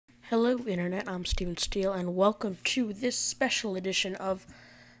Hello, Internet. I'm Steven Steele, and welcome to this special edition of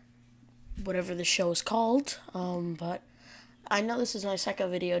whatever the show is called. But I know this is my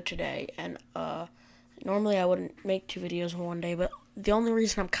second video today, and normally I wouldn't make two videos in one day, but the only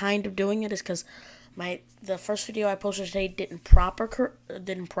reason I'm kind of doing it is because the first video I posted today didn't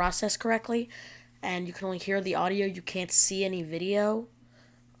process correctly, and you can only hear the audio. You can't see any video.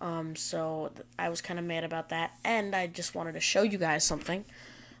 So I was kind of mad about that, and I just wanted to show you guys something.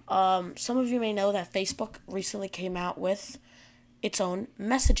 Some of you may know that Facebook recently came out with its own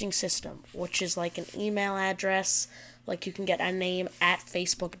messaging system, which is like an email address. Like you can get a name at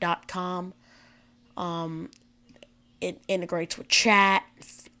facebook.com. It integrates with chat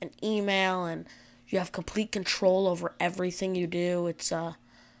and email, and you have complete control over everything you do. It's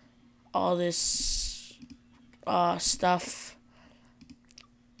all this stuff,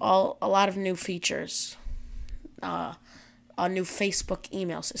 a lot of new features. A new Facebook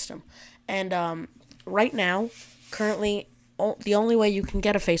email system. And right now, currently, the only way you can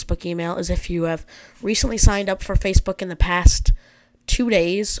get a Facebook email is if you have recently signed up for Facebook in the past 2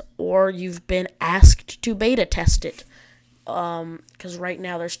 days, or you've been asked to beta test it. Because right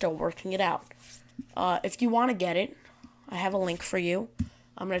now they're still working it out. If you want to get it, I have a link for you.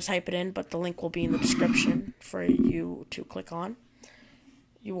 I'm going to type it in, but the link will be in the description for you to click on.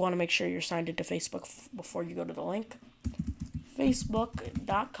 You want to make sure you're signed into Facebook before you go to the link.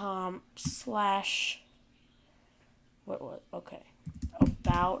 Facebook.com/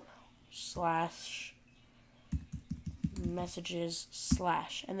 about / messages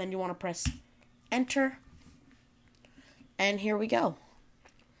 / and then you want to press enter, and here we go.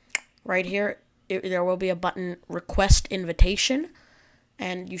 Right here there will be a button, request invitation,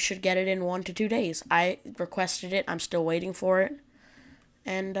 and you should get it in 1 to 2 days. I requested it. I'm still waiting for it.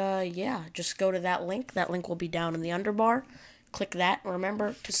 And yeah, just go to that link. That link will be down in the underbar. Click that.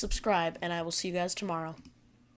 Remember to subscribe, and I will see you guys tomorrow.